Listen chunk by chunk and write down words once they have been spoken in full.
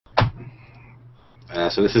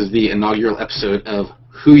So this is the inaugural episode of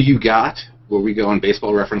Who You Got, where we go on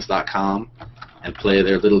baseballreference.com and play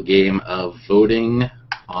their little game of voting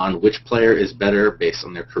on which player is better based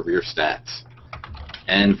on their career stats.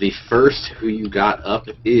 And the first Who You Got up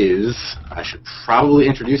is, I should probably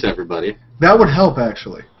introduce everybody. That would help,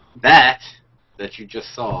 actually. That you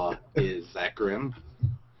just saw is Zak Grim.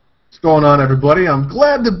 What's going on, everybody? I'm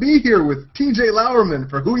glad to be here with TJ Lauerman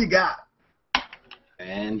for Who You Got.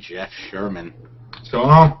 And Jeff Sherman. What's going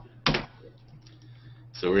on?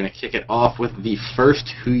 So we're going to kick it off with the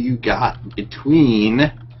first Who You Got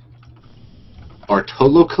between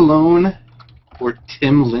Bartolo Colon or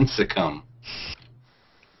Tim Lincecum.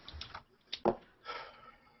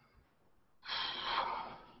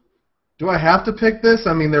 Do I have to pick this?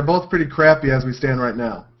 I mean, they're both pretty crappy as we stand right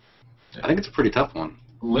now. I think it's a pretty tough one.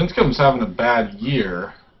 Lincecum's having a bad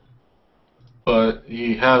year, but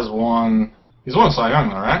he has won. He's won Cy Young,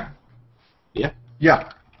 though, right? Yeah.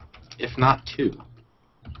 Yeah. If not two.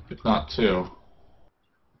 If not two.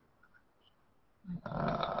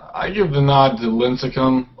 I give the nod to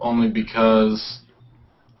Lincecum only because,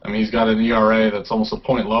 I mean, he's got an ERA that's almost a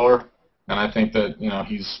point lower, and I think that, you know,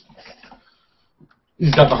 he's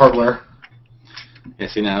got the hardware. Yeah,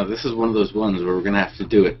 see, now, this is one of those ones where we're going to have to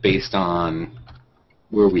do it based on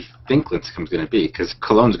where we think Lincecum's going to be, because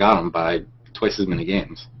Colon's got him by twice as many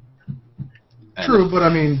games. And true, but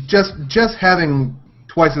I mean, just having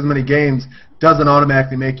twice as many games doesn't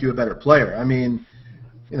automatically make you a better player. I mean,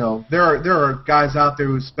 you know, there are guys out there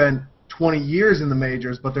who spent 20 years in the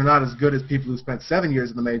majors, but they're not as good as people who spent 7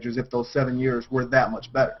 years in the majors if those 7 years were that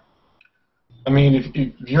much better. I mean,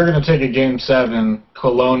 if you're going to take a Game 7,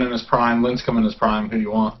 Colon in his prime, Lincecum in his prime, who do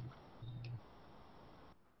you want?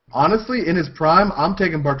 Honestly, in his prime, I'm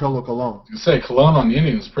taking Bartolo Colon. You say Colon on the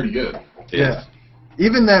Indians is pretty good. Yeah.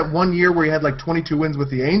 Even that 1 year where he had like 22 wins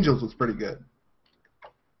with the Angels was pretty good.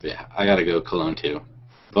 Yeah, I got to go Colon too.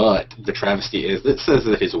 But the travesty is, it says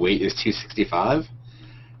that his weight is 265.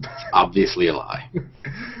 It's obviously a lie.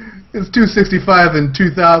 It's 265 in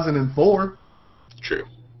 2004. True.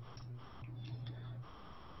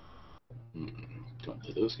 Don't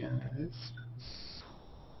do those guys.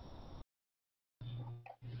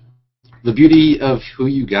 The beauty of Who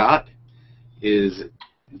You Got is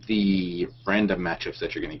the random matchups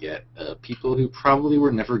that you're going to get. People who probably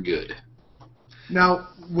were never good. Now,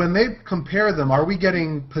 when they compare them, are we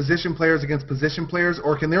getting position players against position players,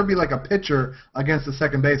 or can there be like a pitcher against a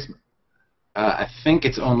second baseman? I think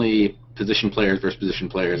it's only position players versus position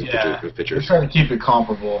players and pitchers versus pitchers. We're trying to keep it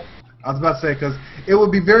comparable. I was about to say, because it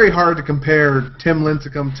would be very hard to compare Tim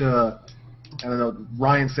Lincecum to, I don't know,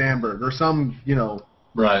 Ryan Sandberg or some, you know,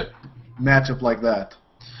 Right. matchup like that.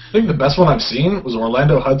 I think the best one I've seen was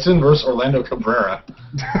Orlando Hudson versus Orlando Cabrera.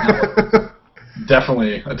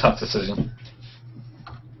 Definitely a tough decision.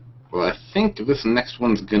 Well, I think this next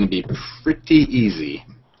one's going to be pretty easy.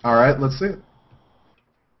 All right, let's see it.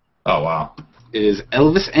 Oh, wow. It is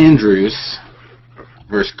Elvis Andrus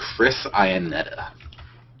versus Chris Iannetta.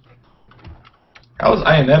 How has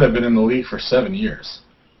Iannetta been in the league for 7 years?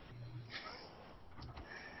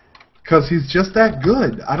 Because he's just that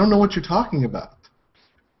good. I don't know what you're talking about.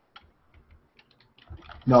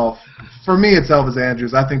 No, for me it's Elvis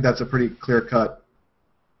Andrus. I think that's a pretty clear cut.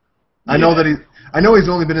 Yeah. I know he's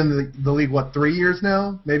only been in the league, what, 3 years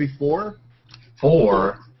now? Maybe 4?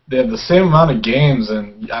 4. They have the same amount of games,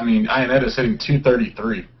 and, I mean, Iannetta's hitting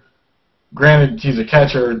 233. Granted, he's a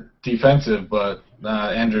catcher defensive, but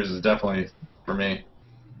Andrus is definitely for me.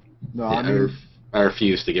 No, Yeah, I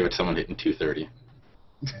refuse to give it to someone hitting 230.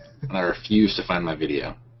 And I refuse to find my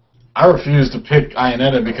video. I refuse to pick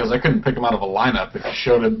Iannetta because I couldn't pick him out of a lineup if he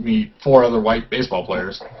showed me 4 other white baseball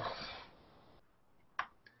players.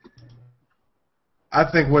 I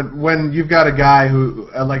think when you've got a guy who,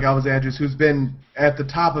 like Elvis Andrus, who's been at the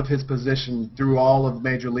top of his position through all of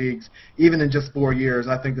major leagues, even in just 4 years,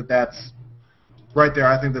 I think that's right there.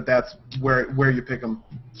 I think that's where you pick him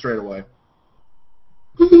straight away.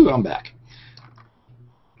 Woohoo, I'm back.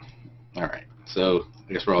 All right, so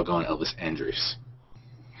I guess we're all going Elvis Andrus.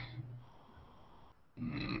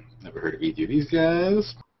 Never heard of either of these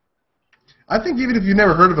guys. I think even if you've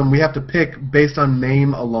never heard of him, we have to pick based on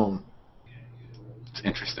name alone. It's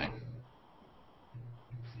interesting.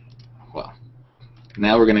 Well,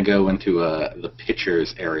 now we're going to go into the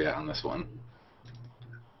pitchers area on this one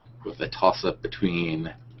with a toss-up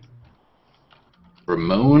between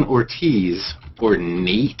Ramon Ortiz or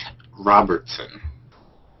Nate Robertson.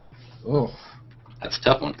 Oh, That's a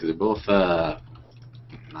tough one because they're both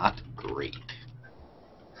not great.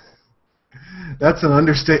 That's an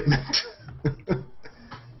understatement.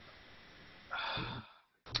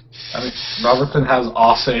 I mean, Robertson has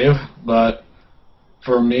off save, but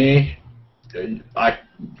for me,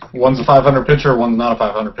 one's a 500 pitcher, one's not a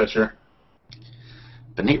 500 pitcher.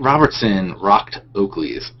 But Nate Robertson rocked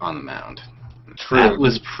Oakley's on the mound. True. That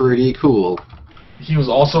was pretty cool. He was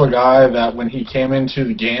also a guy that when he came into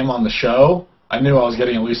the game on the show, I knew I was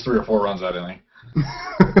getting at least 3 or 4 runs that inning.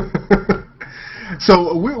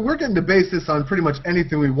 So we're getting to base this on pretty much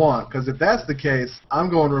anything we want, because if that's the case,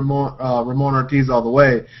 I'm going Ramon Ortiz all the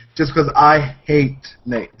way, just because I hate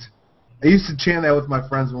Nate. I used to chant that with my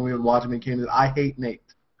friends when we would watch him in games. I hate Nate.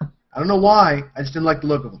 I don't know why. I just didn't like the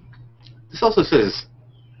look of him. This also says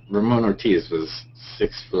Ramon Ortiz was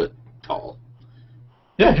 6 foot tall.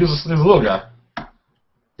 Yeah, he was a little guy.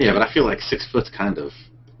 Yeah, but I feel like 6 foot's kind of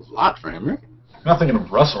a lot for him, right? You're not thinking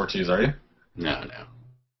of Russ Ortiz, are you? No.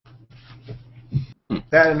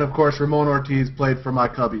 That and, of course, Ramon Ortiz played for my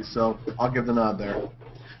Cubbies, so I'll give the nod there.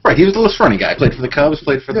 Right, he was a little scrawny guy. Played for the Cubs,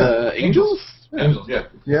 played for the Angels? Angels, yeah.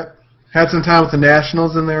 Yep. Had some time with the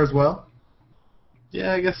Nationals in there as well.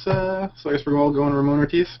 Yeah, I guess, so I guess we're all going Ramon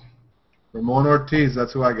Ortiz? Ramon Ortiz,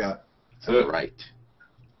 that's who I got. That's it. Right.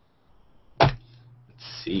 Let's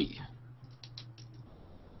see.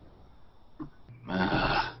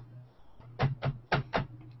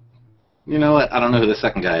 You know what? I don't know who the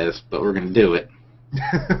second guy is, but we're going to do it.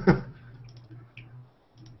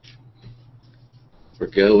 We're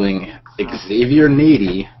going Xavier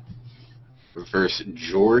Nady versus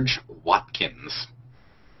George Watkins.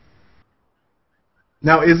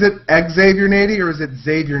 Now, is it Xavier Nady or is it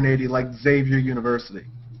Xavier Nady, like Xavier University?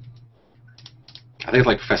 I think it's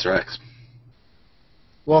like Professor X.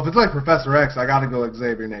 Well, if it's like Professor X, I got to go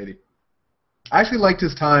Xavier Nady. I actually liked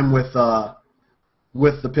his time with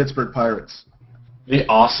the Pittsburgh Pirates. The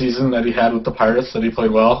off season that he had with the Pirates, that he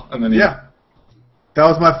played well, and then yeah, that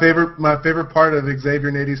was my favorite part of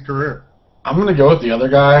Xavier Nady's career. I'm gonna go with the other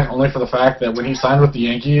guy only for the fact that when he signed with the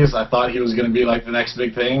Yankees, I thought he was gonna be like the next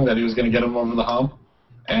big thing, that he was gonna get him over the hump,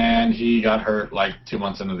 and he got hurt like 2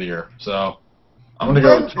 months into the year. So I'm gonna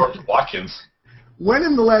go with George Watkins. When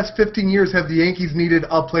in the last 15 years have the Yankees needed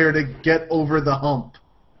a player to get over the hump?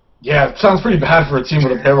 Yeah, it sounds pretty bad for a team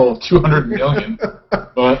with a payroll of $200 million,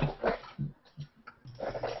 but.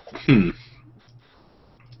 I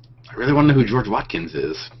really want to know who George Watkins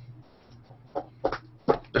is.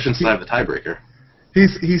 Especially since I have the tiebreaker.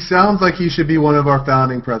 He sounds like he should be one of our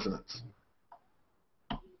founding presidents.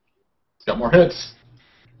 He's got more hits.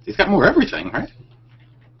 He's got more everything, right?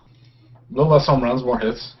 A little less home runs, more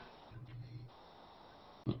hits.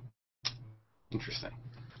 Interesting.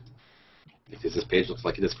 Because this page looks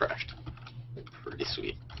like it is crashed. Pretty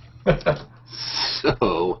sweet.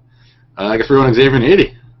 So, I guess we're going Xavier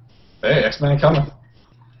Nady. Hey, X-Men coming.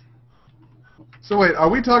 So wait, are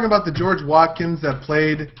we talking about the George Watkins that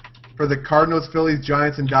played for the Cardinals, Phillies,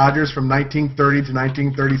 Giants, and Dodgers from 1930 to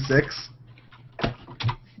 1936?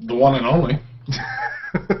 The one and only.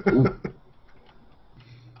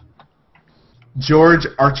 George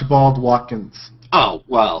Archibald Watkins. Oh,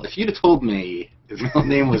 well, if you'd have told me his middle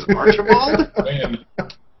name was Archibald, Man.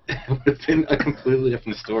 it would have been a completely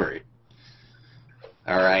different story.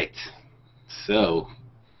 All right. So,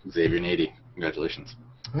 Xavier Nady, congratulations.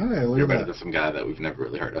 Hey, look You're at better that. than some guy that we've never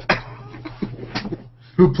really heard of.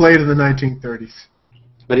 Who played in the 1930s.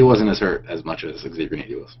 But he wasn't as hurt as much as Xavier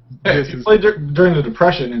Nady was. Hey, if he played during the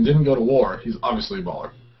Depression and didn't go to war, he's obviously a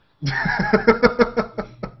baller.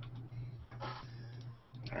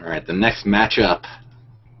 All right, the next matchup,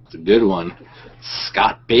 it's a good one.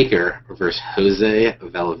 Scott Baker versus Jose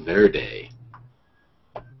Valverde.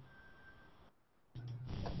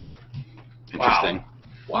 Interesting.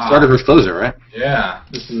 Wow. Starter versus closer, right? Yeah,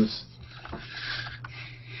 this is...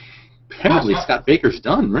 Apparently Scott Baker's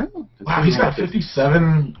done, right? Wow, he's got a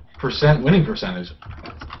 57% winning percentage.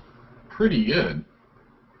 Pretty good.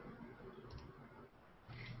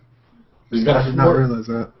 He's got I did not realize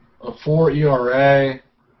that. a 4 ERA.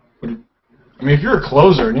 I mean, if you're a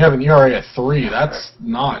closer and you have an ERA at 3, that's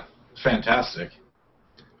not fantastic.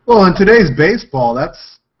 Well, in today's baseball,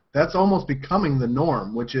 that's almost becoming the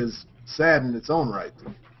norm, which is sad in its own right.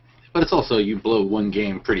 But it's also, you blow one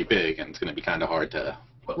game pretty big, and it's going to be kind of hard to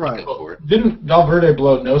Right. go for it. Didn't Valverde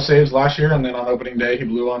blow no saves last year, and then on opening day he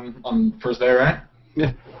blew on first day, right?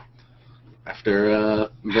 Yeah. After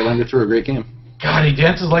Verlander threw a great game. God, he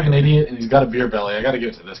dances like an idiot, and he's got a beer belly. I got to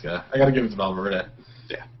give it to this guy. I got to give it to Valverde.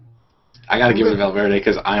 Yeah. I got to give it to Valverde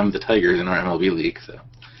because I am the Tigers in our MLB league. So.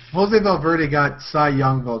 Jose Valverde got Cy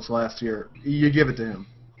Young votes last year. You give it to him.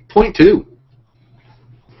 .2.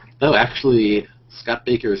 Though, actually, Scott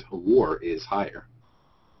Baker's WAR is higher.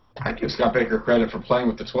 I give Scott Baker credit for playing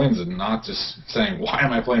with the Twins and not just saying, why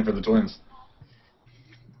am I playing for the Twins?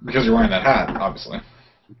 Because you're wearing that hat, obviously.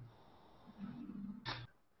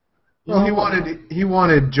 Well, he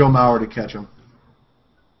wanted Joe Mauer to catch him.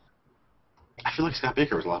 I feel like Scott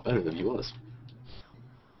Baker was a lot better than he was.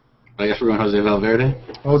 But I guess we're going Jose Valverde.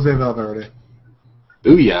 Jose Valverde.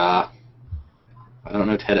 Booyah! I don't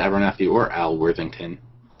know Ted Abernathy or Al Worthington.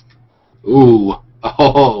 Ooh.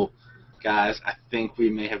 Oh. Guys, I think we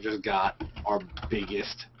may have just got our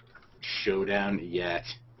biggest showdown yet.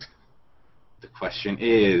 The question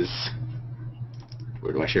is,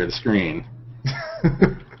 where do I share the screen?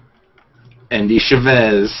 Andy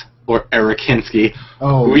Chavez or Eric Hinsky?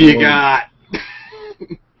 Oh, who you got?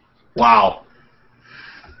 Wow.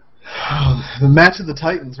 Oh, the match of the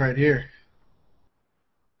Titans right here.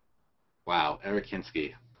 Wow, Eric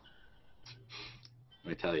Hinsky. Let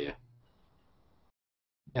me tell you.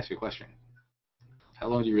 Ask you a question. How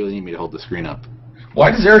long do you really need me to hold the screen up?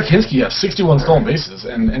 Why does Eric Hinsky have 61 stolen bases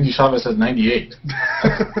and Andy Chavez has 98?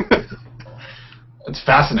 That's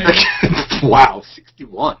fascinating. Wow,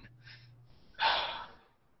 61.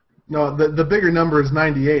 No, the bigger number is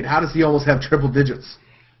 98. How does he almost have triple digits?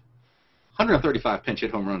 135 pinch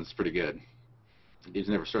hit home runs is pretty good. He's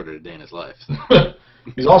never started a day in his life. So.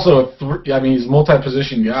 He's also he's a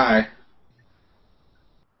multi-position guy.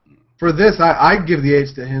 For this, I give the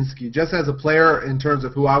H to Hinsky. Just as a player, in terms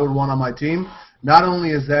of who I would want on my team, not only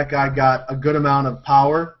has that guy got a good amount of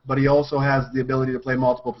power, but he also has the ability to play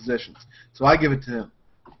multiple positions. So I give it to him.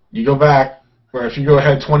 You go back, where if you go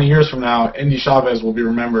ahead 20 years from now, Andy Chavez will be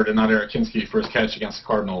remembered and not Eric Hinsky for his catch against the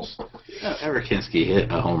Cardinals. Yeah, Eric Hinsky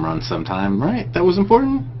hit a home run sometime, right? That was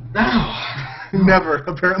important? No. Never.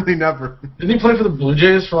 Apparently never. Didn't he play for the Blue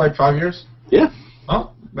Jays for like 5 years? Yeah.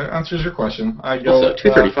 Oh, that answers your question. I go Also,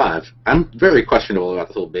 235. I'm very questionable about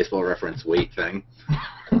this whole baseball reference weight thing.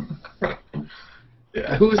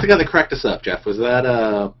 Yeah. Who was the guy that cracked us up, Jeff? Was that,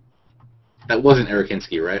 that wasn't Eric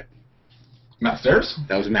Hinsky, right? Matt Stairs?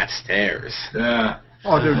 That was Matt Stairs. Yeah.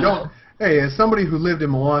 Oh, dude, don't. Hey, as somebody who lived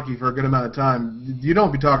in Milwaukee for a good amount of time, you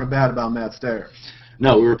don't be talking bad about Matt Stairs.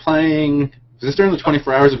 No, we were playing. Was this during the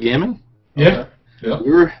 24 hours of gaming? Yeah. Yeah.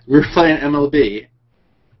 We were playing MLB,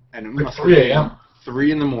 and it must have 3 been a.m.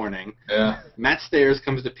 3 in the morning. Yeah. Matt Stairs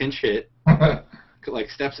comes to pinch hit, like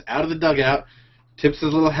steps out of the dugout, tips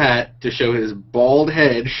his little hat to show his bald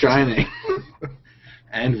head shining,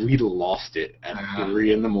 and we lost it at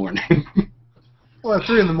 3 in the morning. Well, at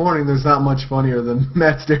 3 in the morning, there's not much funnier than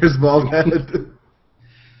Matt Stairs' bald head.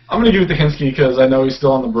 I'm going to give it to Hinsky because I know he's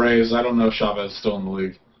still on the Braves. I don't know if Chavez is still in the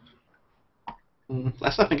league.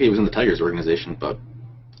 Last I think he was in the Tigers organization, but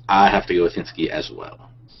I have to go with Hinsky as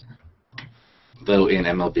well. Though in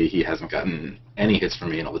MLB, he hasn't gotten any hits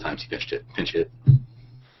from me in all the times he pinch hit.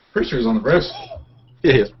 Pretty sure he's on the Braves.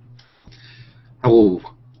 Yeah, he is. Oh,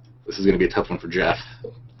 this is going to be a tough one for Jeff,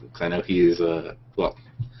 because I know he is,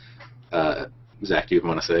 Zach, do you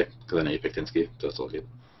want to say? Because I know you picked Hinsky, so it's all good.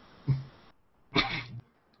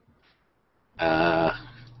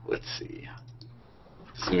 Let's see.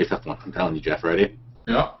 This is going to be a tough one. I'm telling you, Jeff. Ready?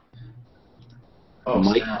 Yeah. Oh,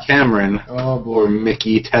 Mike snap. Cameron Oh, boy. or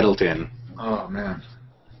Mickey Tettleton. Oh, man.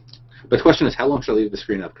 But the question is, how long should I leave the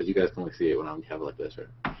screen up? Because you guys can only see it when I have it like this,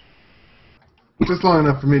 right? Just long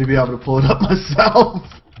enough for me to be able to pull it up myself.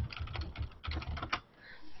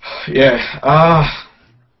 Yeah.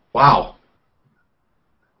 Wow.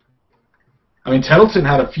 I mean, Tettleton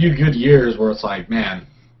had a few good years where it's like, man,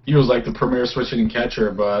 he was like the premier switch-hitting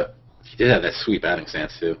catcher, but... He did have that sweet batting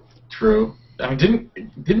stance, too. True. I mean,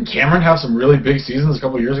 didn't Cameron have some really big seasons a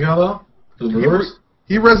couple of years ago, though? For the Brewers?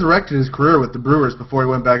 He resurrected his career with the Brewers before he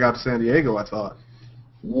went back out to San Diego, I thought.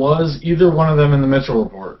 Was either one of them in the Mitchell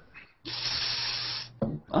report?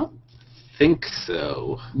 I don't think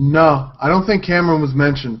so. No, I don't think Cameron was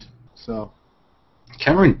mentioned. So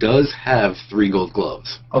Cameron does have 3 gold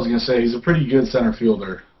gloves. I was going to say, he's a pretty good center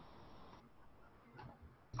fielder.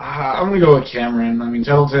 I'm going to go with Cameron. I mean,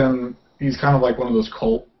 Tettleton, he's kind of like one of those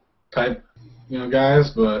cult type,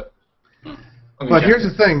 guys, but... But here's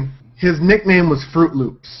the thing. His nickname was Fruit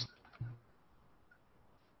Loops.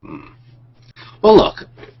 Well, look.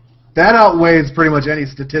 That outweighs pretty much any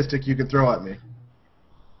statistic you could throw at me.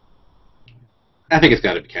 I think it's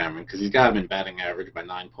got to be Cameron, because he's got him in batting average by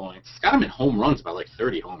 9 points. He's got him in home runs by like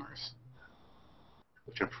 30 homers,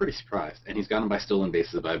 which I'm pretty surprised. And he's got him by stolen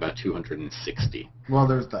bases by about 260. Well,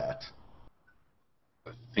 there's that.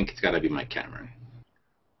 I think it's got to be Mike Cameron.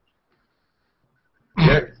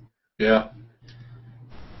 Yeah.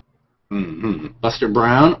 Mm-hmm. Buster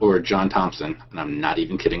Brown or John Thompson? And I'm not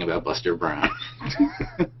even kidding about Buster Brown.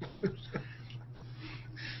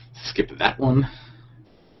 Skip that one.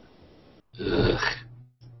 Ugh.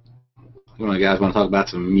 You guys want to talk about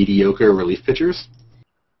some mediocre relief pitchers?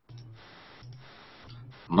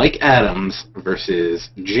 Mike Adams versus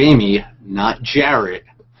Jamie, not Jarrett,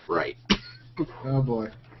 Wright. Oh boy.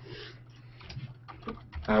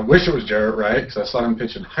 I wish it was Jarrett Wright because I saw him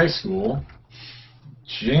pitch in high school.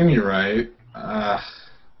 Jamie Wright,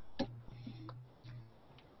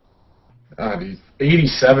 he's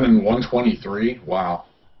 87 and 123. Wow.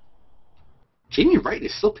 Jamie Wright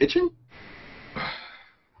is still pitching?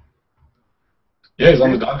 Yeah, he's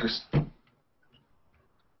on the Dodgers.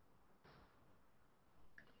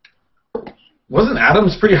 Wasn't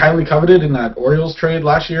Adams pretty highly coveted in that Orioles trade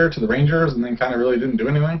last year to the Rangers and then kind of really didn't do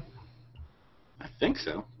anything? I think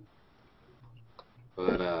so.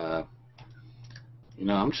 But, I'm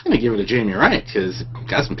just going to give it to Jamie Wright because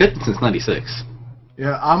guy's been pitching since '96.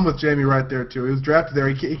 Yeah, I'm with Jamie right there, too. He was drafted there.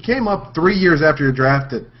 He came up 3 years after you're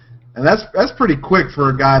drafted. And that's pretty quick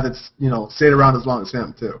for a guy that's, stayed around as long as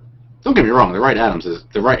him, too. Don't get me wrong, the right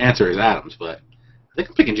answer is Adams, but I think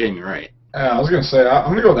I'm picking Jamie Wright. Yeah, I was going to say, I'm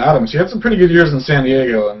going to go with Adams. He had some pretty good years in San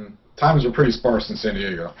Diego, and times were pretty sparse in San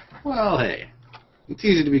Diego. Well, hey, it's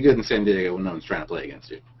easy to be good in San Diego when no one's trying to play against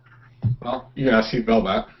you. Well, you got to see Bell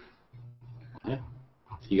back. Yeah.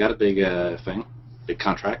 You got a big big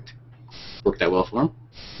contract. Worked out well for him.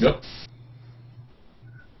 Yep.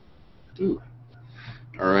 Ooh.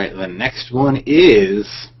 All right, the next one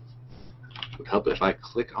is... It would help if I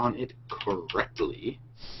click on it correctly.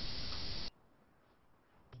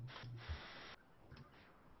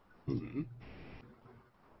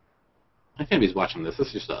 I can't be watching this. This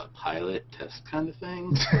is just a pilot test kind of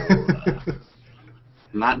thing. So,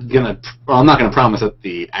 I'm not gonna promise that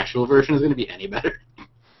the actual version is gonna be any better.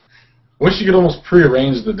 Wish you could almost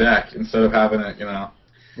prearrange the deck instead of having it,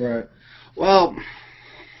 Right. Well,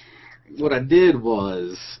 what I did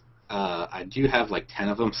was I do have like 10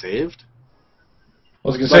 of them saved. I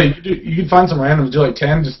was gonna say you could find some randoms, do like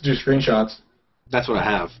 10, just do screenshots. That's what I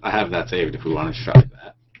have. I have that saved if we wanted to try like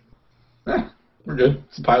that. We're good.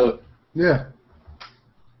 It's a pilot. Yeah.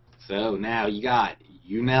 So now you got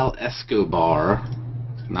Yunel Escobar,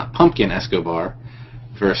 not Pumpkin Escobar,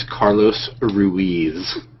 versus Carlos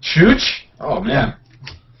Ruiz. Chooch? Oh man,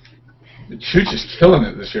 Chooch is killing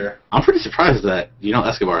it this year. I'm pretty surprised that Yunel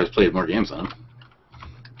Escobar has played more games than him.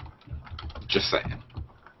 Just saying.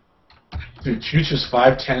 Dude, Chooch is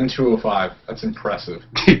 5'10", 205. That's impressive.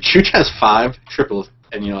 Dude, Chooch has 5 triples,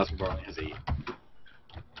 and Yunel Escobar only has 8.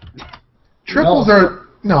 Triples are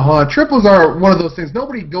one of those things.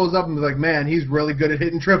 Nobody goes up and is like, man, he's really good at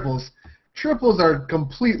hitting triples. Triples are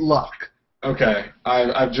complete luck. Okay,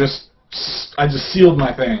 I just sealed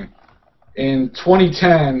my thing. In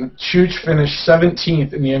 2010, Chooch finished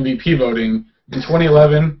 17th in the MVP voting. In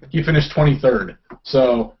 2011, he finished 23rd.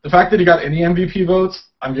 So the fact that he got any MVP votes,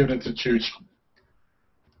 I'm giving it to Chooch.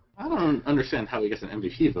 I don't understand how he gets an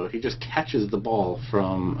MVP vote. He just catches the ball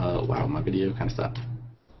from. Wow, my video kind of stopped.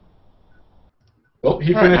 Well,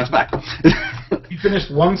 he All finished. right, back. He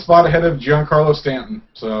finished one spot ahead of Giancarlo Stanton.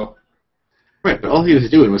 So. Right, but all he was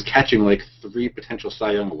doing was catching like 3 potential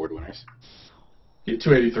Cy Young Award winners. He had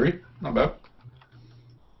 283. Not bad.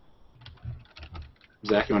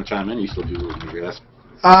 Zach, you want to chime in? You still do realize?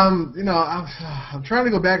 I'm trying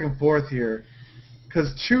to go back and forth here,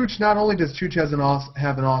 because Chooch, not only does Chooch have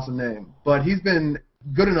an awesome name, but he's been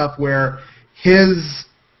good enough where his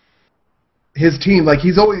team, like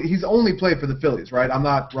he's only played for the Phillies, right? I'm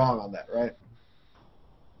not wrong on that, right?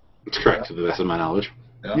 It's correct, to the best of my knowledge.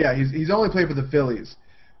 Yeah, he's only played for the Phillies,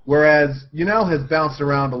 whereas Yunel has bounced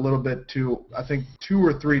around a little bit to, I think, 2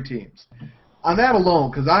 or 3 teams. On that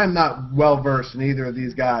alone, because I am not well-versed in either of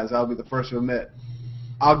these guys, I'll be the first to admit,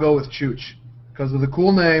 I'll go with Chooch because of the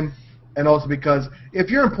cool name, and also because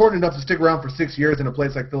if you're important enough to stick around for 6 years in a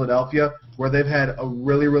place like Philadelphia, where they've had a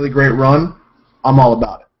really, really great run, I'm all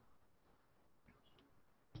about it.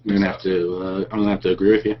 I'm gonna have to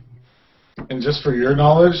agree with you. And just for your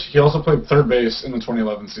knowledge, he also played third base in the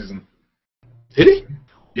 2011 season. Did he?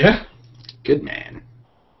 Yeah. Good man.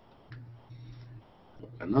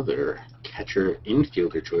 Another catcher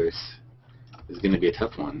infielder choice is going to be a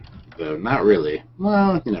tough one, though not really.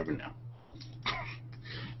 Well, you never know.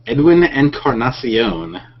 Edwin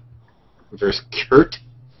Encarnacion versus Kurt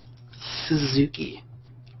Suzuki.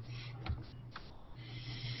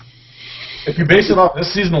 If you base it off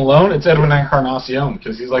this season alone, it's Edwin Encarnacion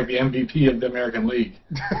because he's like the MVP of the American League.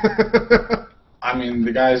 I mean,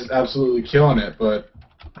 the guy's absolutely killing it, but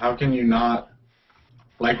how can you not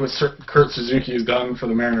like what Kurt Suzuki has done for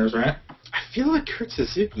the Mariners, right? I feel like Kurt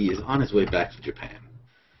Suzuki is on his way back to Japan.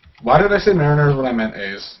 Why did I say Mariners when I meant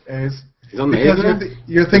A's? A's. He's on the A's now? Because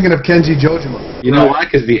you're thinking of Kenji Jojima. You know why?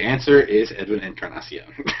 Because the answer is Edwin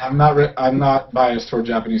Encarnacion. I'm not biased toward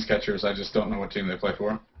Japanese catchers. I just don't know what team they play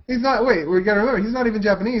for. He's not. Wait, we got to remember, he's not even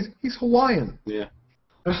Japanese. He's Hawaiian. Yeah.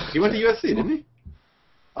 He went to USC, didn't he?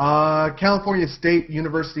 California State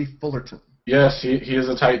University, Fullerton. Yes, he is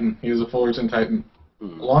a Titan. He is a Fullerton Titan.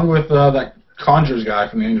 Along with that Conjures guy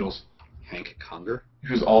from the Angels. Hank Conger.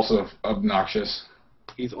 Who's also obnoxious.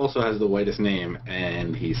 He also has the whitest name,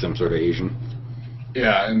 and he's some sort of Asian.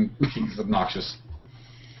 Yeah, and he's obnoxious.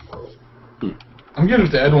 I'm giving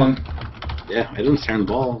it to Edwin. Yeah, Edwin's tearing the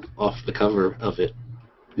ball off the cover of it.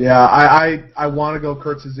 Yeah, I want to go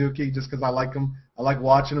Kurt Suzuki just because I like him. I like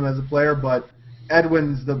watching him as a player, but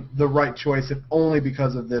Edwin's the right choice, if only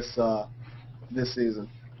because of this season.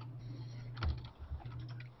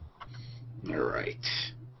 All right.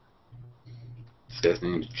 This guy's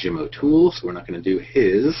named Jim O'Toole, so we're not going to do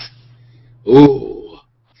his. Ooh.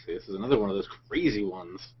 See, this is another one of those crazy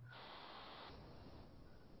ones.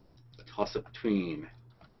 A toss-up between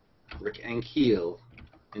Rick Ankiel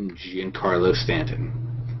and Giancarlo Stanton.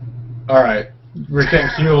 All right. Rick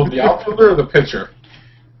Ankiel, the outfielder or the pitcher?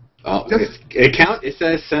 Oh, it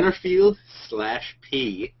says center field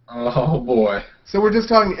 /P. Oh, boy. So we're just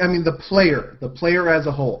talking, I mean, the player as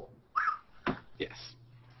a whole. Yes.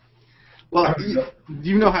 Well,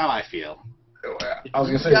 you know how I feel. I was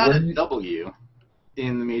going to say, you got a W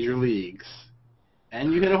in the major leagues,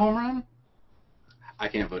 and you hit a home run, I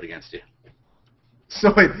can't vote against you.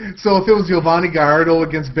 So wait, so if it was Giovanni Gallardo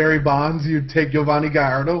against Barry Bonds, you'd take Giovanni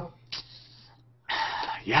Gallardo?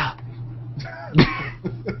 Yeah.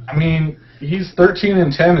 I mean, he's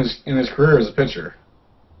 13-10 in his career as a pitcher.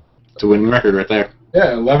 It's a winning record right there.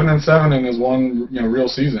 Yeah, 11-7 in his one real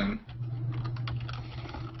season.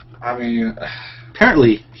 I mean,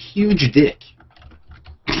 apparently, huge dick.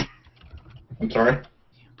 I'm sorry?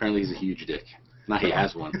 Apparently he's a huge dick. Not he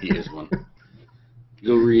has one, he is one.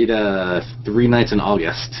 Go read 3 Nights in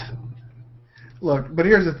August. Look, but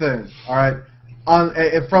here's the thing, all right?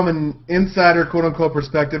 From an insider, quote-unquote,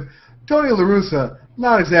 perspective, Tony La Russa,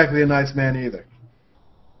 not exactly a nice man either.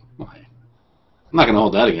 Okay. I'm not going to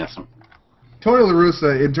hold that against him. Tony La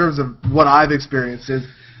Russa, in terms of what I've experienced, is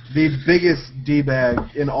the biggest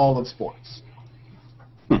D-bag in all of sports.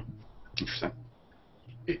 Interesting.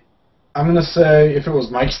 I'm going to say if it was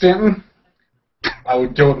Mike Stanton, I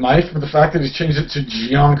would go with Mike, but the fact that he's changed it to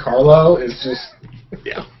Giancarlo is just...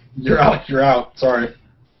 Yeah. You're out. Sorry.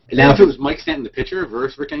 Now, if it was Mike Stanton, the pitcher,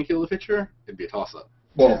 versus Rick Ankiel, the pitcher, it'd be a toss-up.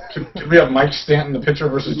 Well, could we have Mike Stanton, the pitcher,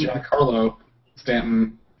 versus Giancarlo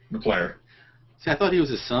Stanton, the player? See, I thought he was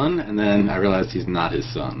his son, and then I realized he's not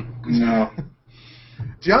his son. No.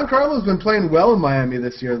 Giancarlo's been playing well in Miami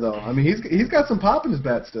this year, though. I mean, he's got some pop in his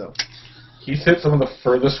bat still. He's hit some of the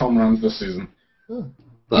furthest home runs this season. Huh.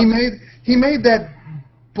 He made that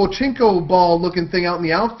Pochinko ball-looking thing out in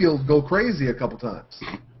the outfield go crazy a couple times.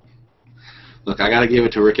 Look, I got to give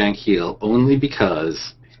it to Rick Ankiel only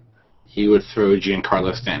because he would throw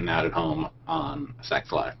Giancarlo Stanton out at home on a sac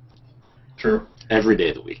fly. True. Every day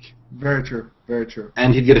of the week. Very true. Very true.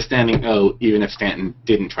 And he'd get a standing O even if Stanton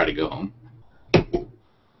didn't try to go home.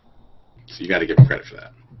 So you got to give him credit for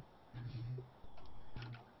that.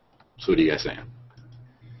 So what are you guys saying?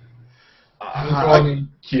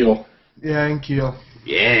 Keel. Yeah, and Keel.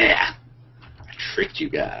 Yeah. I tricked you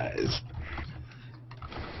guys.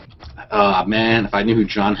 Man, if I knew who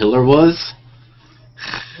John Hiller was...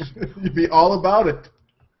 You'd be all about it.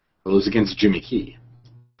 Well, it was against Jimmy Key.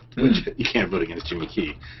 Which you can't vote against Jimmy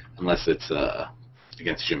Key unless it's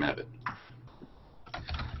against Jim Abbott.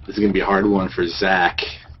 This is going to be a hard one for Zach.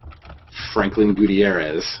 Franklin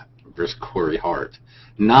Gutierrez versus Corey Hart.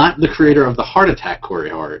 Not the creator of the heart attack, Corey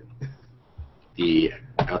Hart. The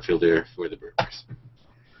outfielder for the Brewers.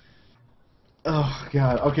 Oh,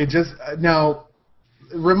 God. Okay, just now,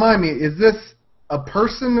 remind me, is this a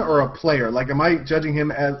person or a player? Like, am I judging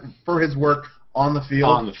him for his work on the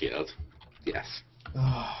field? On the field, yes.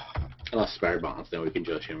 Unless Barry Bonds, then we can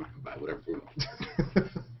judge him by whatever we want.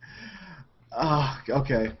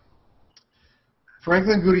 Okay.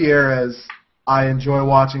 Franklin Gutierrez, I enjoy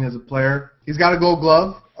watching as a player. He's got a gold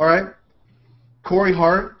glove, all right? Corey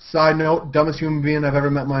Hart, side note, dumbest human being I've ever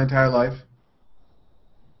met in my entire life.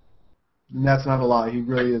 And that's not a lie. He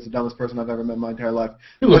really is the dumbest person I've ever met in my entire life.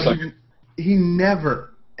 He looks like it. He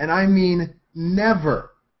never, and I mean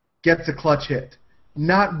never, gets a clutch hit.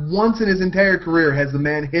 Not once in his entire career has the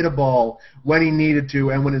man hit a ball when he needed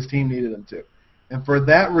to and when his team needed him to. And for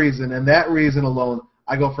that reason, and that reason alone,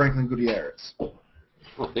 I go Franklin Gutierrez.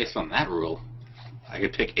 Well, based on that rule, I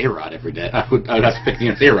could pick A-Rod every day. I would have to pick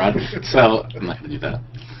against A-Rod, so I'm not going to do that.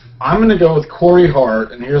 I'm going to go with Corey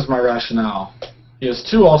Hart, and here's my rationale. He has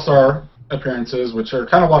 2 All-Star appearances, which are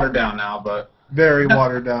kind of watered down now, but... Very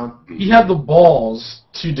watered down. He had the balls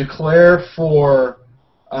to declare for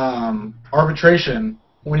arbitration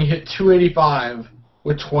when he hit 285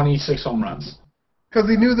 with 26 home runs. Because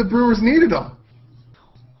he knew the Brewers needed him.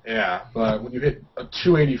 Yeah, but when you hit a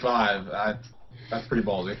 285, that's pretty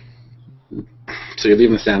ballsy. So you're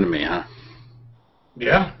leaving this down to me, huh?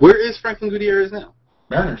 Yeah. Where is Franklin Gutierrez now?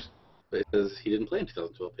 Mariners. Because he didn't play in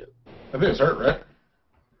 2012 yet. I think it's hurt, right?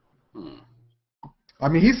 I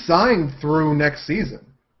mean, he's signed through next season.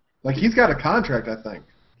 Like, he's got a contract, I think.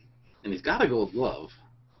 And he's got a Gold Glove.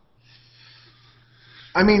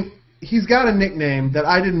 I mean, he's got a nickname that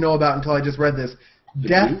I didn't know about until I just read this.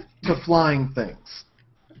 Death to Flying Things.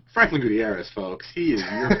 Franklin Gutierrez, folks. He is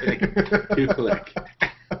your pick to click.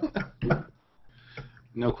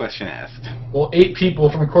 No question asked. Well, 8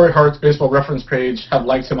 people from Corey Hart's baseball reference page have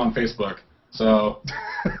liked him on Facebook. So,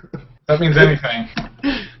 that means anything.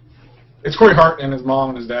 It's Corey Hart and his mom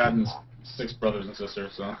and his dad and his 6 brothers and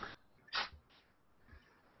sisters, so.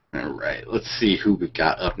 All right, let's see who we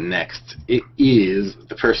got up next. It is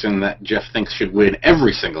the person that Jeff thinks should win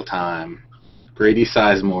every single time. Grady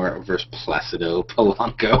Sizemore versus Placido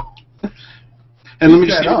Polanco. And let me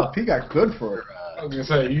just up. He got good for it. I was going to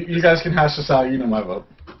say, you guys can hash this out. You know my vote.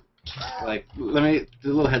 Like, let me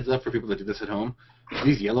do a little heads up for people that do this at home.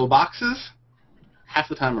 These yellow boxes, half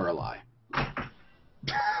the time are a lie.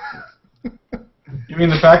 You mean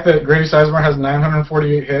the fact that Grady Sizemore has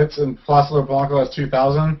 948 hits and Placido Polanco has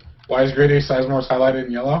 2,000? Why is Grady Sizemore's highlighted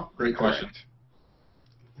in yellow? Great question.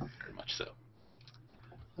 Very much so.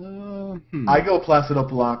 I go Placido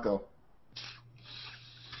Polanco.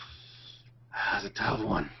 That's a tough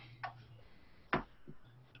one.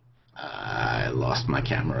 I lost my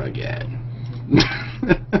camera again.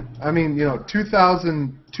 I mean,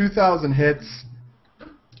 2,000 hits.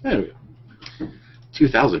 There we go.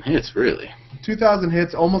 2,000 hits, really. 2,000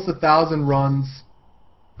 hits, almost 1,000 runs.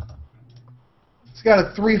 He's got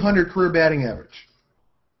a 300 career batting average.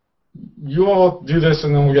 You all do this,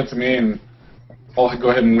 and then we'll get to me, and I'll go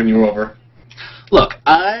ahead and win you over. Look,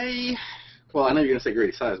 I know you're going to say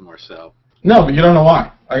Grady Sizemore, so. No, but you don't know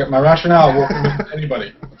why. I got my rationale will convince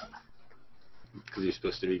anybody. Because you're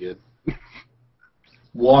supposed to be good.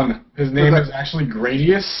 1, his name is actually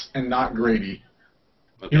Gradius and not Grady.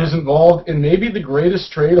 Okay. He was involved in maybe the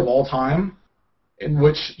greatest trade of all time, in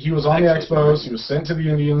which he was on the Expos. He was sent to the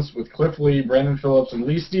Indians with Cliff Lee, Brandon Phillips, and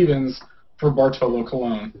Lee Stevens for Bartolo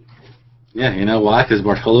Colon. Yeah, you know why? Because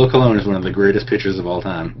Bartolo Colon is one of the greatest pitchers of all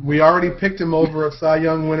time. We already picked him over a Cy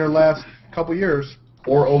Young winner last couple years.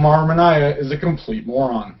 Or Omar Minaya is a complete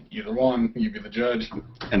moron. Either one, you be the judge.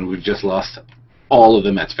 And we've just lost all of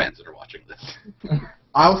the Mets fans that are watching this.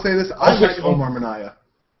 I'll say this. I like Omar Minaya.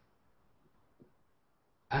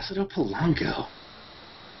 Placido Polanco.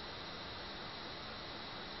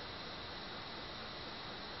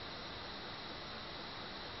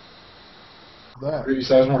 Grady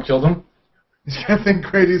Sizemore killed him? I think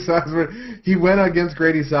Grady Sizemore. He went against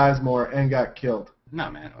Grady Sizemore and got killed. No,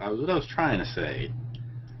 man. What I was trying to say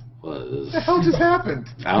was... What the hell just happened?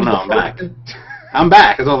 I don't know. I'm back. I'm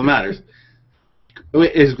back. That's all that matters.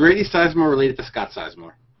 Wait, is Grady Sizemore related to Scott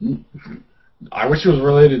Sizemore? I wish he was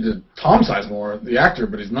related to Tom Sizemore, the actor,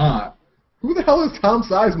 but he's not. Who the hell is Tom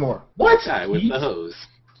Sizemore? What? Guy with the hose.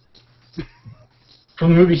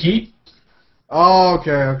 From the movie Heat? Oh,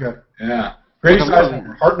 okay. Yeah. Grady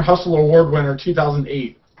Sizemore, Heart and Hustle Award winner,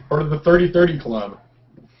 2008. Part of the 30-30 Club.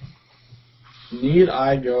 Need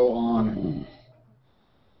I go on?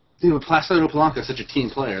 Dude, but Placido Polanco is such a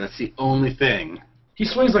team player. That's the only thing. He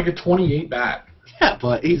swings like a 28 bat. Yeah,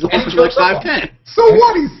 but he's also like 5'10". So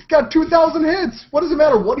what? He's got 2,000 hits. What does it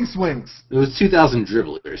matter what he swings? It was 2,000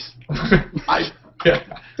 dribblers. Yeah.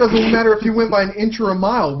 Doesn't matter if you win by an inch or a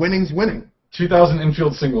mile. Winning's winning. 2,000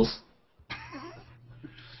 infield singles.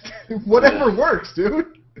 Whatever works, dude.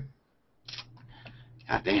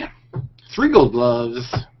 God damn. 3 Gold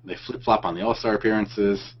Gloves. They flip-flop on the All-Star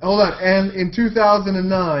appearances. Hold on. And in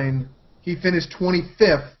 2009, he finished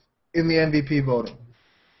 25th in the MVP voting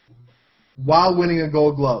while winning a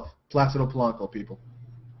Gold Glove. Placido Polanco, people.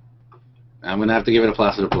 I'm going to have to give it a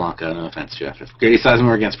Placido Polanco. No offense, Jeff. If Grady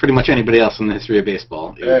Sizemore against pretty much anybody else in the history of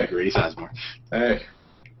baseball, it would be Grady Sizemore. Hey.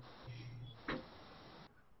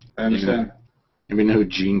 I understand. Anybody know who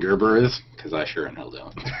Gene Gerber is? Because I sure in hell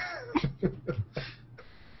don't.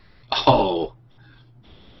 Oh.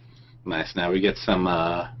 Nice. Now we get some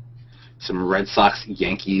Red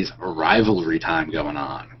Sox-Yankees rivalry time going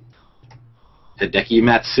on. Hideki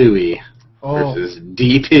Matsui versus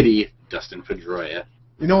D. Pitty, Dustin Pedroia.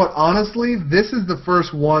 You know what? Honestly, this is the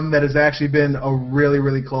first one that has actually been a really,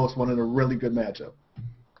 really close one and a really good matchup.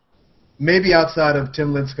 Maybe outside of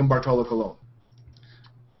Tim Lincecum and Bartolo Colon.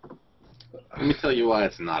 Let me tell you why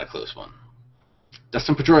it's not a close one.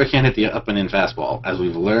 Dustin Pedroia can't hit the up and in fastball, as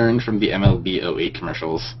we've learned from the MLB '08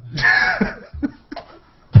 commercials.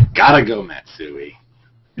 Gotta go, Matsui.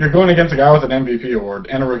 You're going against a guy with an MVP award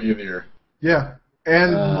and a Rookie of the Year. Yeah,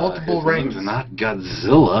 and multiple his rings. name's not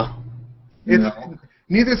Godzilla. It's No.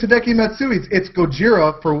 neither Hideki Matsui. It's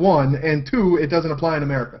Gojira for one, and two, it doesn't apply in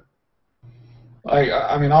America.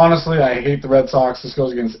 I mean, honestly, I hate the Red Sox. This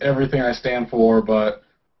goes against everything I stand for, but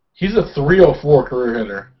he's a .304 career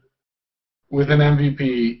hitter with an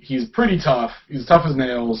MVP. He's pretty tough. He's tough as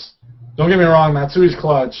nails. Don't get me wrong, Matsui's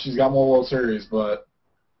clutch. He's got more World Series, but...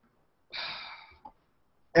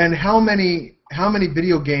 And how many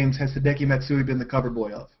video games has Hideki Matsui been the cover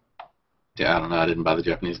boy of? Yeah, I don't know. I didn't buy the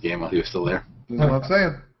Japanese game while he was still there. That's what I'm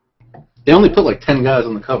saying. They only put like 10 guys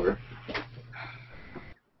on the cover,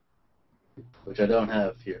 which I don't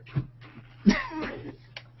have here. Yeah,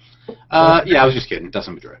 I was just kidding.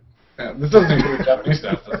 Dustin Pedroia. Yeah, this doesn't include Japanese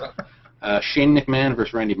stuff, does it? Shane McMahon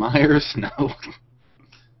versus Randy Myers. No.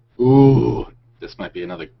 Ooh, this might be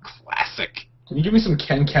another classic. Can you give me some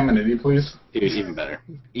Ken Caminiti, please? Dude, even better.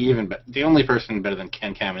 Even better. The only person better than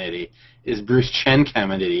Ken Caminiti is Bruce Chen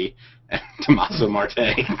Caminiti and Tommaso Marte.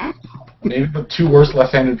 Maybe the two worst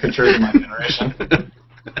left-handed pitchers in my generation.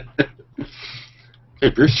 Hey,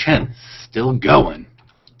 Bruce Chen, still going.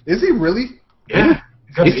 Is he really? Yeah.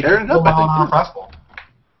 He's tearing it up, I think. Fastball.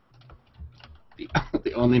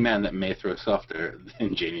 The only man that may throw softer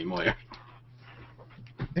than Jamie Moyer.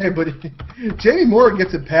 Hey, but Jamie Moore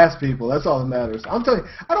gets it past people. That's all that matters. I'm telling you,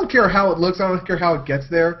 I don't care how it looks. I don't care how it gets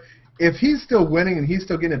there. If he's still winning and he's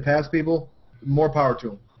still getting it past people, more power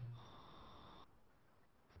to him.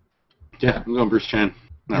 Yeah, I'm going Bruce Chen.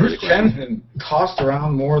 Not Bruce really Chen's been tossed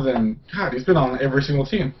around more than... God, he's been on every single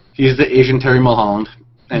team. He's the Asian Terry Mulholland.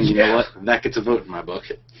 And you know what? That gets a vote in my book.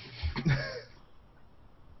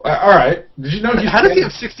 All right. Did you know he's... How does he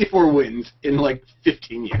have 64 wins in like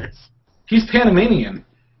 15 years? He's Panamanian.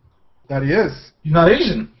 That he is. He's not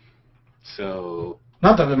Asian. So...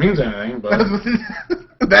 Not that it means anything, but...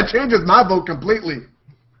 That changes my vote completely.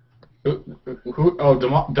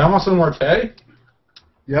 Damaso Marte?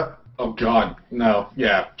 Yep. Oh, God. No.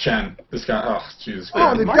 Yeah, Chen. This guy... Oh, Jesus.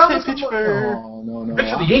 Oh, the Marte pitched for... Oh, no.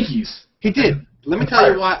 Pitched for the Yankees. He did. Let me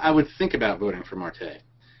tell you why I would think about voting for Marte.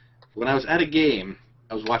 When I was at a game,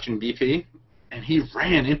 I was watching BP, and he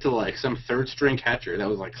ran into like some third-string catcher that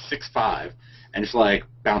was like 6'5", and just like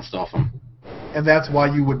bounced off him. And that's why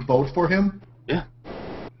you would vote for him? Yeah.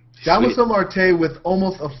 Damaso Marte with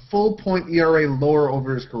almost a full point ERA lower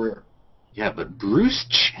over his career. Yeah, but Bruce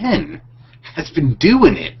Chen has been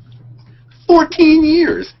doing it 14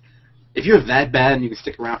 years. If you're that bad and you can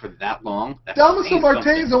stick around for that long, that's Damaso Marte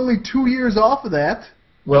something. is only 2 years off of that.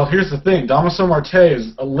 Well, here's the thing. Damaso Marte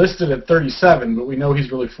is listed at 37, but we know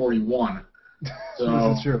he's really 41. So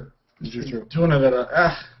This is true. This is true. doing it at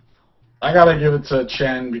a... I got to give it to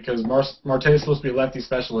Chen because Marte is supposed to be a lefty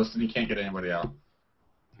specialist, and he can't get anybody out.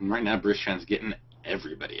 And right now, Bruce Chen's getting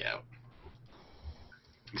everybody out.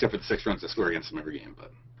 Except for the 6 runs that score against him every game.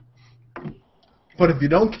 But if you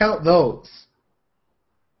don't count those...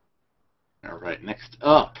 All right, next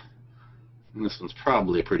up. And this one's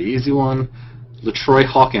probably a pretty easy one. LaTroy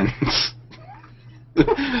Hawkins.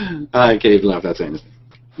 I can't even laugh at saying this.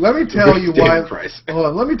 Let me tell you why. Price. Hold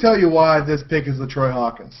on, let me tell you why this pick is LaTroy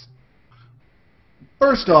Hawkins.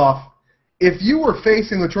 First off, if you were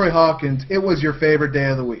facing LaTroy Hawkins, it was your favorite day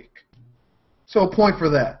of the week. So a point for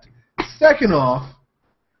that. Second off,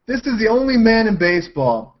 this is the only man in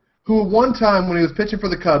baseball who at one time when he was pitching for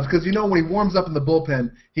the Cubs, because you know when he warms up in the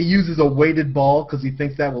bullpen, he uses a weighted ball because he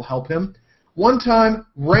thinks that will help him. One time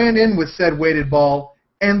ran in with said weighted ball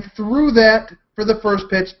and threw that for the first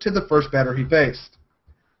pitch to the first batter he faced.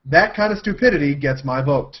 That kind of stupidity gets my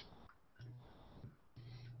vote.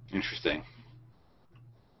 Interesting.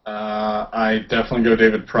 I definitely go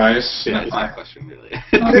David Price. Yeah, it's not a question, really.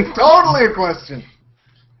 It's totally a question.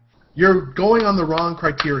 You're going on the wrong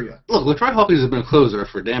criteria. Look, LaTroy Hawkins has been a closer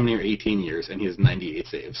for damn near 18 years, and he has 98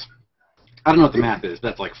 saves. I don't know what the math is, but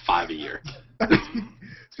that's like 5 a year.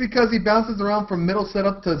 It's because he bounces around from middle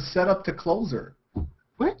setup to closer.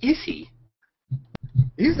 Where is he?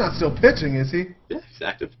 He's not still pitching, is he? Yeah, he's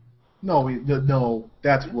active. No,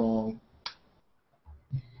 that's wrong.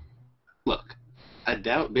 Look, I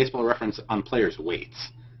doubt Baseball Reference on players'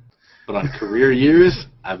 weights, but on career years,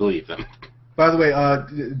 I believe them. By the way,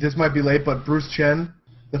 this might be late, but Bruce Chen,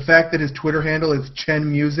 the fact that his Twitter handle is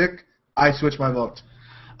Chen Music, I switch my vote.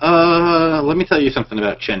 Let me tell you something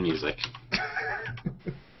about Chen Music.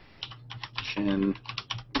 Chen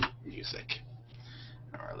Music.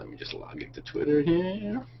 Alright, let me just log into Twitter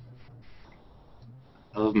here.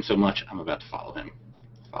 I love him so much, I'm about to follow him.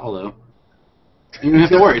 Follow. You don't have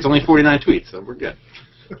to worry. It's only 49 tweets, so we're good.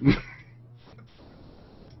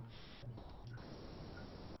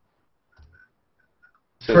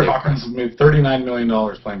 Trey Hawkins made $39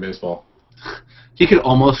 million playing baseball. He could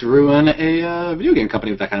almost ruin a video game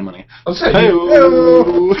company with that kind of money. I'll say,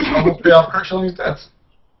 almost pay off Kurt Schilling's debts.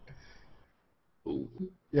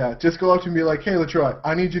 Yeah, just go up to him and be like, hey, LaTroy,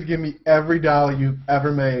 I need you to give me every dollar you've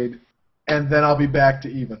ever made, and then I'll be back to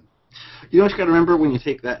even. You know what you got to remember when you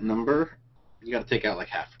take that number? You got to take out like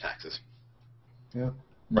half for taxes. Yeah.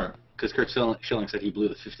 Right. Because Kurt Schilling said he blew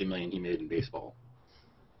the $50 million he made in baseball.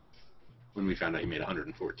 When we found out he made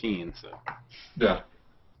 114, so. Yeah.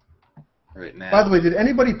 Right now. By the way, did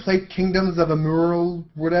anybody play Kingdoms of Amalur,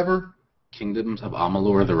 whatever? Kingdoms of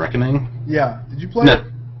Amalur: The Reckoning? Yeah. Did you play No. it?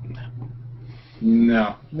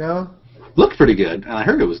 No. No? Looked pretty good, and I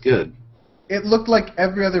heard it was good. It looked like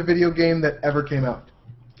every other video game that ever came out.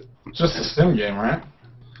 It's just a sim game, right?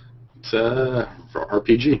 It's for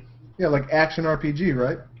RPG. Yeah, like action RPG,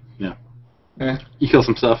 right? Yeah. Yeah. You kill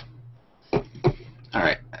some stuff.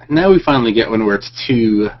 Alright, now we finally get one where it's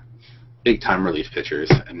two big-time relief pitchers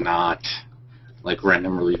and not like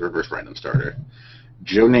random reliever versus random starter.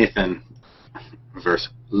 Joe Nathan versus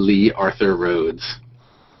Lee Arthur Rhodes.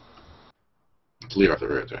 It's Lee Arthur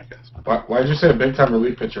Rhodes, right, guys? Why did you say a big-time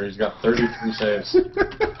relief pitcher? He's got 33 saves.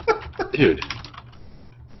 Dude.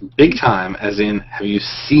 Big time, as in, have you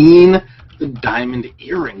seen the diamond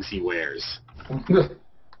earrings he wears?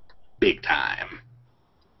 Big time.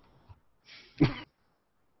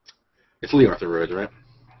 It's Lee Arthur Rhodes, right?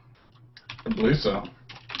 I believe so.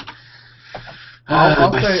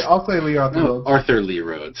 I'll say Lee Arthur Rhodes. Arthur Lee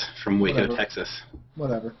Rhodes from Waco, Whatever. Texas.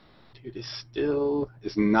 Whatever. Dude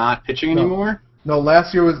is not pitching anymore? No,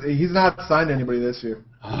 last year he's not signed anybody this year.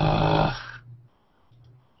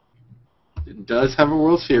 It does have a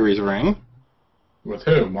World Series ring. With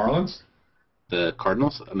who? Marlins? The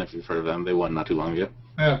Cardinals? I don't know if you've heard of them. They won not too long ago.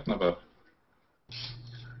 Yeah, not bad.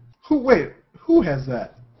 Who has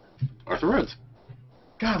that? Arthur Rhodes.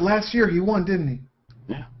 God, last year he won, didn't he?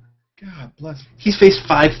 Yeah. God bless him. He's faced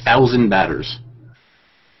 5,000 batters.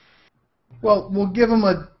 Well, we'll give him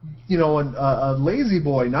a lazy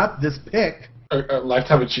boy, not this pick. A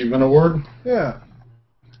Lifetime Achievement Award? Yeah.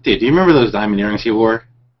 Dude, do you remember those diamond earrings he wore?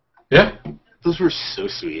 Yeah. Those were so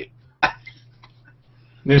sweet.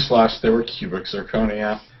 Newsflash, they were cubic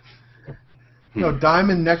zirconia. No,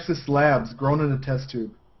 Diamond Nexus Labs, grown in a test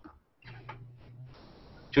tube.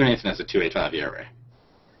 Joe Nathan has a 2.85 ERA.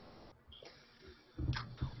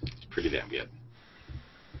 It's pretty damn good.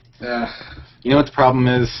 Yeah. You know what the problem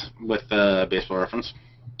is with Baseball Reference?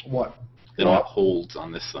 What? They don't have holds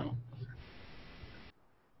on this thing.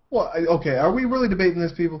 Well, okay, are we really debating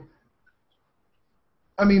this, people?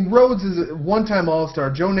 I mean, Rhodes is a one-time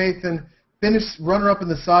All-Star. Joe Nathan finished runner-up in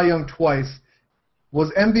the Cy Young twice,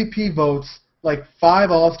 was MVP votes, like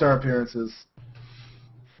 5 All-Star appearances.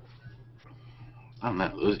 I don't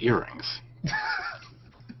know, those earrings.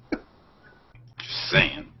 Just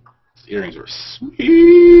saying. Those earrings were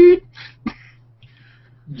sweet.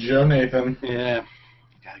 Joe Nathan. Yeah.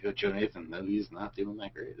 Gotta go Joe Nathan, though he's not doing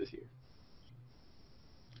that great this year.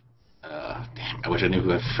 Damn, I wish I knew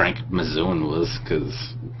who Frank Mazzone was,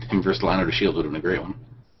 because him versus Leonard Shields would have been a great one.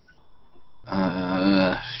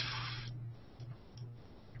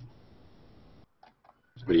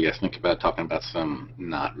 What do you guys think about talking about some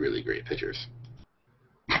not really great pitchers?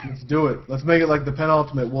 Let's do it. Let's make it like the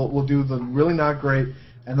penultimate. We'll do the really not great,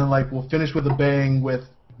 and then we'll finish with a bang with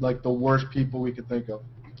the worst people we could think of.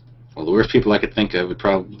 Well, the worst people I could think of would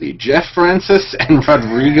probably be Jeff Francis and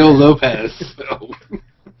Rodrigo Lopez. So,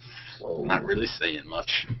 not really saying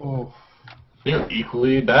much. Oh, They're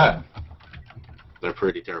equally bad. They're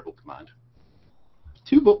pretty terrible combined.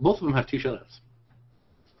 Both of them have 2 shutouts.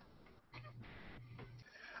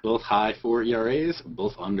 Both high 4 ERAs,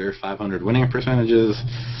 both under 500 winning percentages.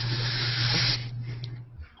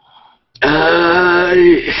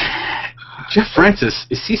 Jeff Francis,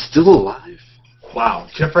 is he still alive? Wow.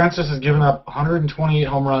 Jeff Francis has given up 128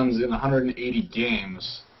 home runs in 180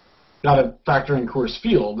 games. Got to factor in Coors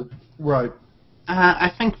Field. right.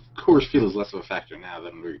 I think Coors Field is less of a factor now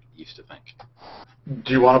than we used to think.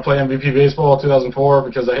 Do you want to play MVP baseball 2004?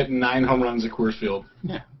 Because I hit 9 home runs at Coors Field.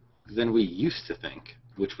 Yeah. Than we used to think,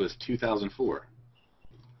 which was 2004.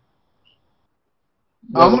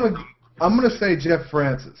 I'm gonna say Jeff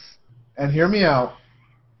Francis, and hear me out.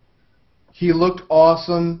 He looked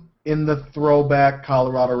awesome in the throwback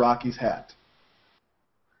Colorado Rockies hat.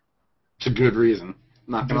 It's a good reason.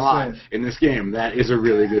 Not gonna Just lie. saying. In this game, that is a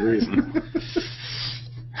really good reason.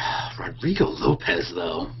 Rodrigo Lopez,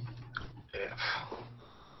 though.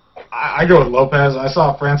 I go with Lopez. I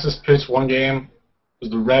saw Francis pitch one game was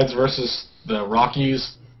the Reds versus the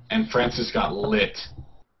Rockies, and Francis got lit.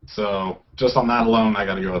 So just on that alone, I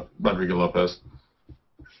got to go with Rodrigo Lopez.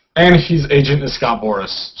 And his agent is Scott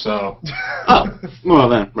Boras, so... Oh, well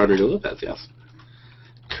then, Rodrigo Lopez, yes.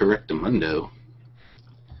 Correctamundo.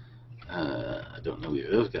 I don't know either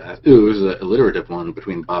of those guys. Ooh, it was an alliterative one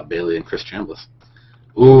between Bob Bailey and Chris Chambliss.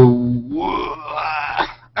 Ooh.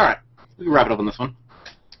 Alright, we can wrap it up on this one.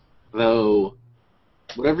 Though,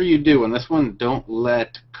 whatever you do on this one, don't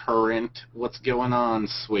let current what's going on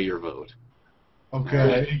sway your vote.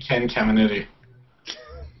 Okay. Ken Caminiti.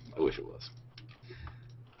 I wish it was.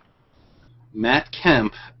 Matt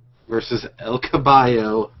Kemp versus El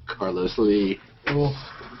Caballo, Carlos Lee. Oof.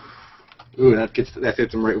 Ooh, that gets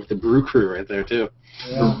him right with the Brew Crew right there too.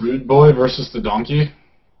 The Rude Boy versus the Donkey.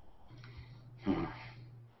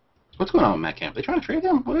 What's going on with Matt Kemp? They trying to trade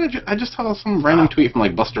him? What did I just saw some random tweet from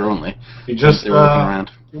like Buster Only. He just they were looking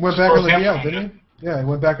around. He went back on the DL, didn't he? Yeah, he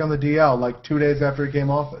went back on the DL like 2 days after he came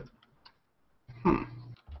off it.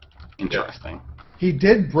 Interesting. He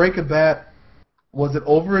did break a bat. Was it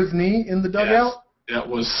over his knee in the dugout? Yes. That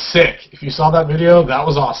was sick. If you saw that video, that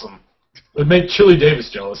was awesome. It would make Chili Davis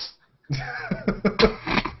jealous.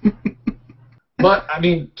 But, I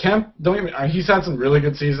mean, Kemp, he's had some really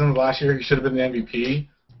good seasons last year. He should have been the MVP.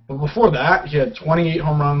 But before that, he had 28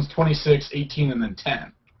 home runs, 26, 18, and then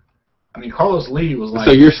 10. I mean, Carlos Lee was like...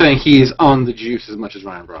 So you're saying he's on the juice as much as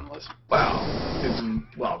Ryan Braun was?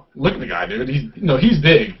 Well, look at the guy, dude. He's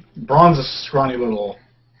big. Braun's a scrawny little...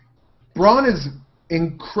 Braun is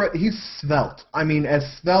he's svelte. I mean, as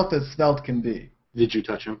svelte can be. Did you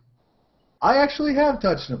touch him? I actually have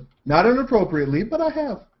touched him. Not inappropriately, but I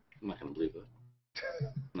have. I'm not going to believe it.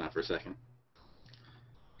 Not for a second.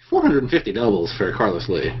 450 doubles for Carlos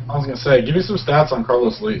Lee. I was going to say, give me some stats on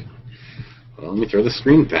Carlos Lee. Well, let me throw the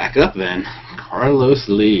screen back up then. Carlos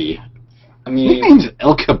Lee. I mean... His name's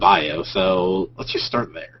El Caballo, so let's just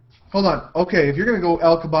start there. Hold on. Okay, if you're going to go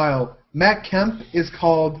El Caballo, Matt Kemp is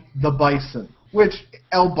called the Bison, which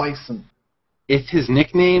El Bison. If his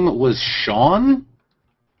nickname was Sean,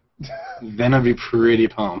 then I'd be pretty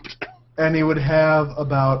pumped. And he would have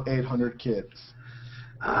about 800 kids.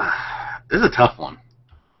 This is a tough one.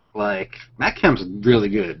 Like, Matt Kemp's really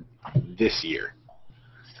good this year.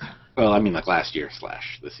 Well, I mean, like last year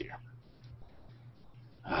 / this year.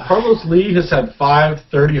 Carlos Lee has had 5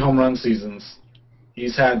 30 home run seasons.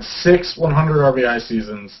 He's had 6 100 RBI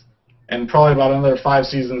seasons, and probably about another 5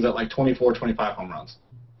 seasons at like 24, 25 home runs.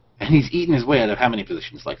 And he's eaten his way out of how many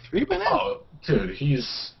positions? Like 3 by now? Oh, dude,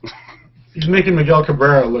 he's making Miguel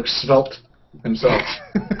Cabrera look svelte himself.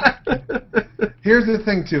 Here's the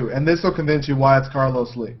thing, too, and this will convince you why it's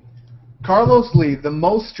Carlos Lee. Carlos Lee, the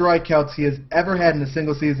most strikeouts he has ever had in a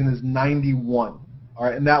single season is 91. All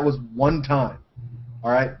right, and that was one time.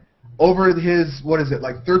 All right, over his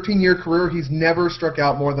 13-year career, he's never struck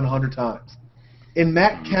out more than 100 times. In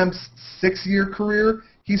Matt Kemp's 6-year career,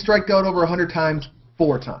 he struck out over 100 times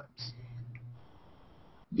 4 times.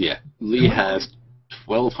 Yeah, Lee has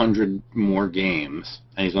 1,200 more games,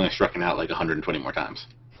 and he's only stricken out like 120 more times.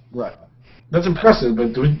 Right. That's impressive,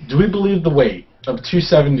 but do we believe the weight of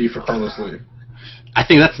 270 for Carlos Lee? I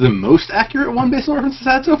think that's the most accurate one Baseball Reference has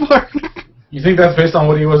had so far. You think that's based on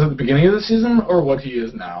what he was at the beginning of the season, or what he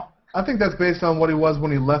is now? I think that's based on what he was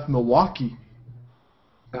when he left Milwaukee.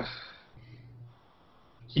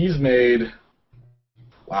 He's made...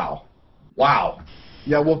 Wow.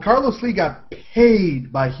 Yeah, well, Carlos Lee got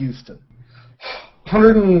paid by Houston.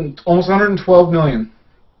 Almost $112 million.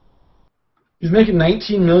 He's making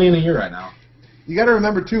 $19 million a year right now. You got to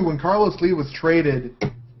remember, too, when Carlos Lee was traded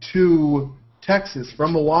to Texas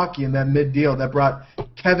from Milwaukee in that mid-deal that brought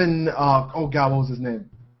Kevin, what was his name?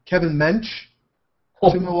 Kevin Mench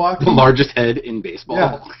to Milwaukee. The largest head in baseball.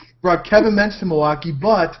 Yeah, brought Kevin Mench to Milwaukee,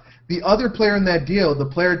 but the other player in that deal, the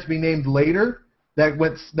player to be named later, that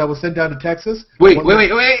was sent down to Texas. Wait.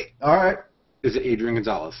 All right. Is it Adrian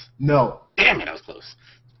Gonzalez? No. Damn it, I was close.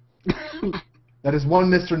 That is one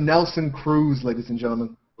Mr. Nelson Cruz, ladies and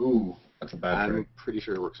gentlemen. Ooh, that's a bad trade. I'm pretty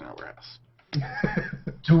sure it works in our warehouse.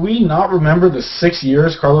 Do we not remember the 6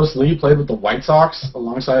 years Carlos Lee played with the White Sox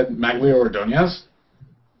alongside Maglio Ordonez?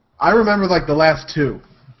 I remember, like, the last 2.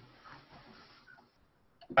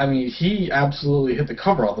 I mean, he absolutely hit the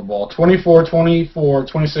cover off the ball. 24, 24,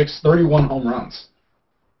 26, 31 home runs.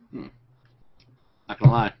 Not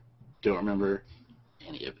gonna lie. Don't remember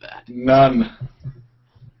any of that. None.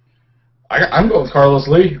 I'm going with Carlos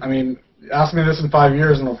Lee. I mean, ask me this in 5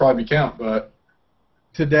 years and it'll probably be Kemp, but...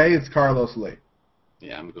 Today, it's Carlos Lee.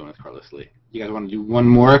 Yeah, I'm going with Carlos Lee. You guys want to do one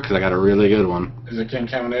more? Because I got a really good one. Is it Ken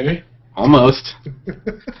Caminiti? Almost.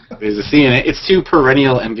 There's a C in it. It's 2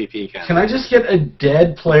 perennial MVP candidates. Can I just get a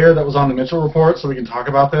dead player that was on the Mitchell report so we can talk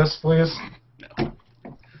about this, please? No.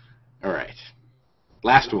 All right.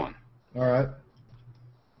 Last one. All right.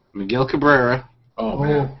 Miguel Cabrera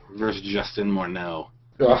Man. versus Justin Morneau.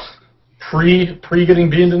 Ugh. Pre getting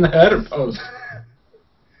beamed in the head or post?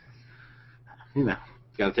 You know,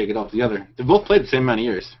 got to take it all together. They both played the same amount of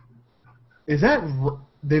years. Is that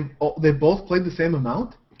they've both played the same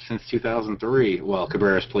amount? Since 2003. Well,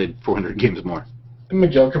 Cabrera's played 400 games more.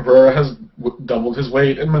 Miguel Cabrera has doubled his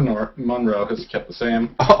weight, and Monroe has kept the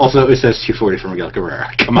same. Also, it says 240 for Miguel Cabrera.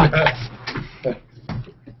 Come on, guys.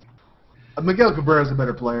 Miguel Cabrera's a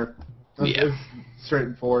better player. Yeah. It's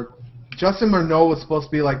straightforward. Justin Morneau was supposed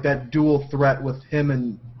to be like that dual threat with him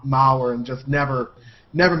and Mauer, and just never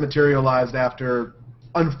materialized after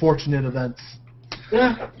unfortunate events.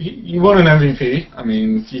 Yeah, he won an MVP. I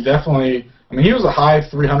mean, he was a high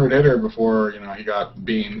 300 hitter before, he got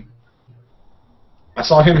beamed. I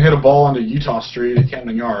saw him hit a ball onto Utah Street at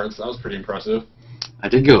Camden Yards. That was pretty impressive. I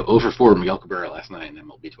did go 0 for 4 with Miguel Cabrera last night in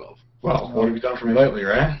MLB 12. Well, what have you done for me lately,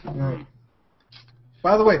 right? Right.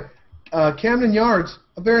 By the way, Camden Yards,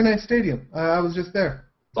 a very nice stadium. I was just there.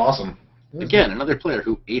 It's awesome. Again, another player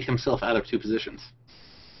who ate himself out of 2 positions.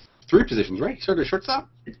 3 positions, right? He started at shortstop?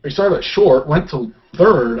 He started at short, went to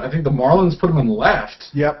third. I think the Marlins put him in left.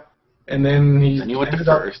 Yep. And then he went to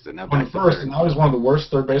first, and now back to third. And now he's one of the worst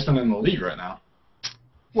third basemen in the league right now.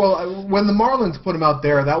 Well, when the Marlins put him out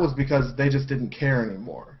there, that was because they just didn't care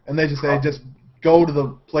anymore, and they just go to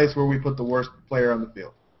the place where we put the worst player on the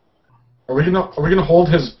field. Are we gonna hold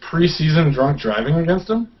his preseason drunk driving against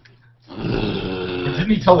him? Didn't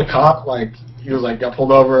he tell the cop he got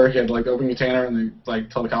pulled over, he had the open container, and they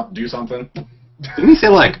tell the cop to do something? Didn't he say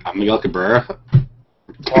I'm Miguel Cabrera?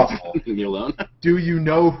 It's possible. Leave me alone. Do you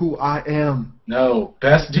know who I am? No.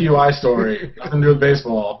 Best DUI story. Nothing to do with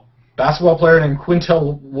baseball. Basketball player named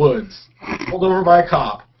Quintel Woods, pulled over by a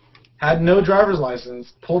cop, had no driver's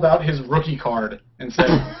license, pulled out his rookie card, and said,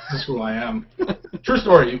 "This is who I am." True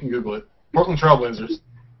story. You can Google it. Portland Trailblazers.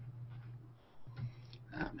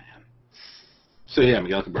 Oh, man. So, yeah,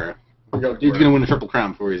 Miguel Cabrera. He's going Cabrera. to win the Triple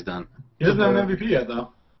Crown before he's done. He doesn't have an MVP yet,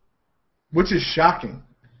 though. Which is shocking.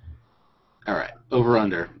 All right. Over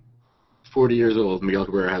under. 40 years old, Miguel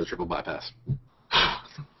Cabrera has a triple bypass.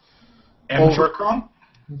 Amateur Chrome?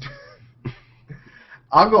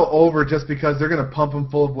 I'll go over just because they're going to pump him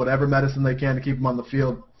full of whatever medicine they can to keep him on the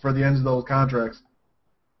field for the ends of those contracts.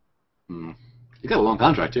 He got a long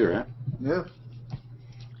contract, too, right? Yeah.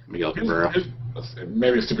 Miguel Cabrera.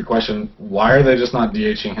 Maybe a stupid question. Why are they just not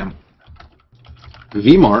DHing him?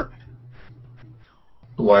 V-Mart.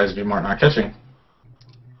 Why is V-Mart not catching?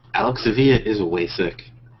 Alex Sevilla is way sick.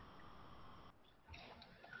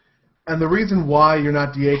 And the reason why you're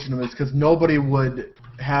not DHing him is because nobody would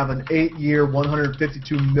have an 8-year,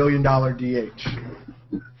 $152 million DH.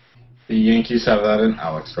 The Yankees have that in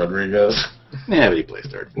Alex Rodriguez. Yeah, but he plays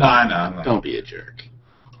third. No, I know. Don't be a jerk.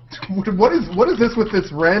 What is this with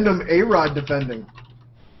this random A-Rod defending?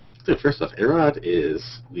 Dude, first off, A-Rod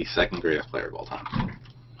is the 2nd greatest player of all time.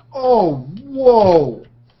 Oh, whoa.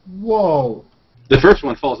 Whoa. The first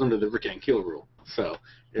one falls under the Rick Ankiel rule. So,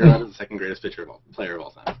 A-Rod is the 2nd greatest player of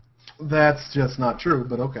all time. That's just not true,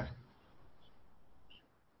 but okay.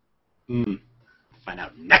 Find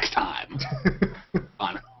out next time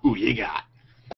on Who You Got.